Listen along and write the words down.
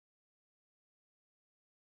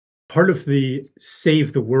Part of the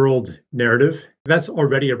save the world narrative, that's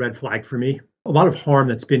already a red flag for me. A lot of harm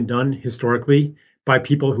that's been done historically by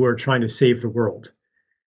people who are trying to save the world.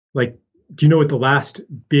 Like, do you know what the last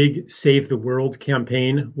big save the world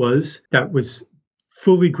campaign was that was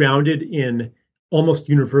fully grounded in almost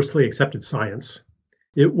universally accepted science?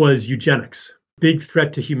 It was eugenics. Big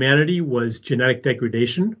threat to humanity was genetic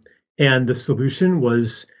degradation, and the solution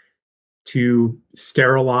was to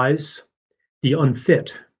sterilize the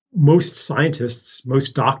unfit. Most scientists,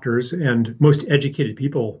 most doctors, and most educated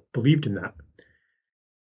people believed in that.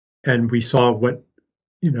 And we saw what,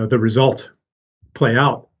 the result play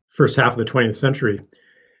out first half of the 20th century.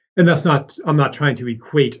 And I'm not trying to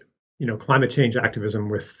equate, climate change activism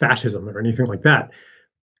with fascism or anything like that.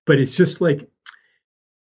 But it's just like,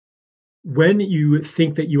 when you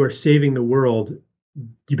think that you are saving the world,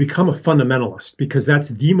 you become a fundamentalist because that's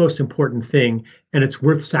the most important thing, and it's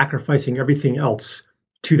worth sacrificing everything else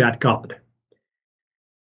to that God.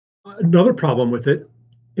 Another problem with it,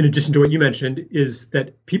 in addition to what you mentioned, is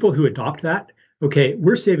that people who adopt that, okay,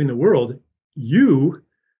 we're saving the world. You,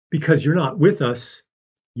 because you're not with us,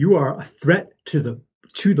 you are a threat to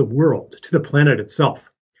the world, to the planet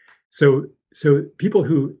itself. So people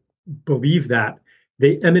who believe that,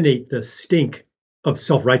 they emanate the stink of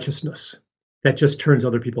self-righteousness that just turns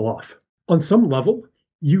other people off. On some level,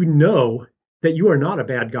 you know that you are not a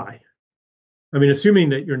bad guy. I mean,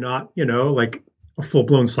 assuming that you're not, like a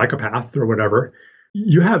full-blown psychopath or whatever,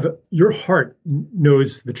 your heart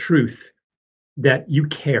knows the truth that you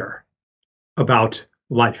care about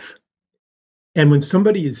life. And when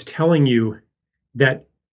somebody is telling you that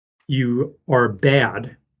you are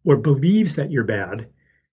bad or believes that you're bad,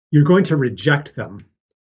 you're going to reject them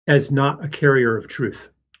as not a carrier of truth.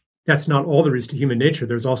 That's not all there is to human nature.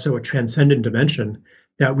 There's also a transcendent dimension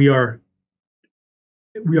that we are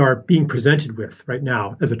being presented with right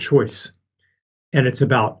now as a choice. And it's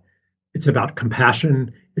about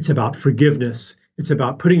compassion, it's about forgiveness, it's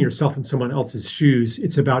about putting yourself in someone else's shoes,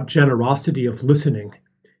 it's about generosity of listening,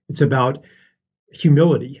 it's about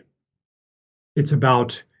humility, it's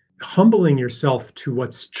about humbling yourself to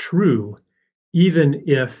what's true, even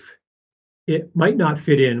if it might not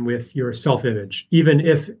fit in with your self-image, even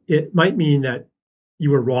if it might mean that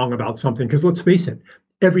you were wrong about something. Because let's face it,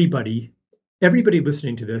 everybody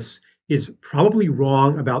listening to this is probably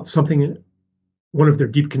wrong about something, one of their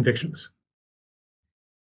deep convictions.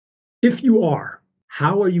 If you are,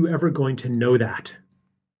 how are you ever going to know that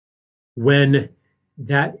when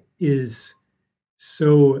that is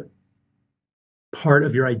so part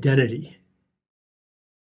of your identity?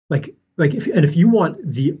 If you want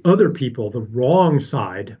the other people, the wrong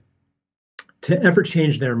side, to ever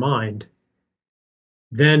change their mind,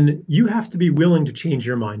 then you have to be willing to change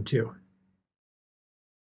your mind too.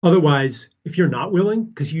 Otherwise, if you're not willing,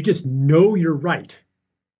 because you just know you're right,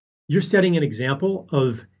 you're setting an example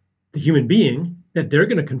of the human being that they're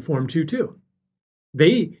going to conform to too.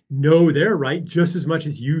 They know they're right just as much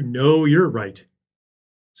as you know you're right.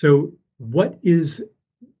 So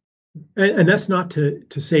and that's not to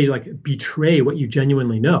say like betray what you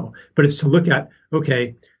genuinely know, but it's to look at,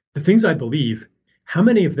 okay, the things I believe, how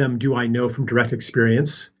many of them do I know from direct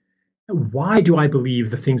experience? Why do I believe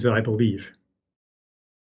the things that I believe?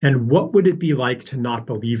 And what would it be like to not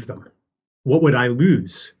believe them? What would I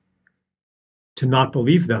lose to not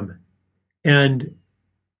believe them? And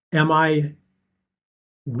am I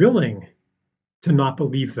willing to not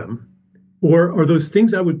believe them? Or are those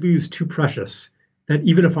things I would lose too precious that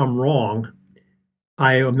even if I'm wrong,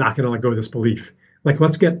 I am not going to let go of this belief? Like,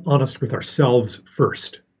 let's get honest with ourselves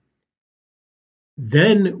first.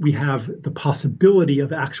 Then we have the possibility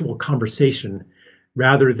of actual conversation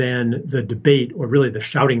rather than the debate or really the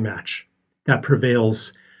shouting match that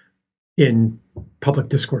prevails in public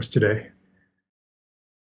discourse today.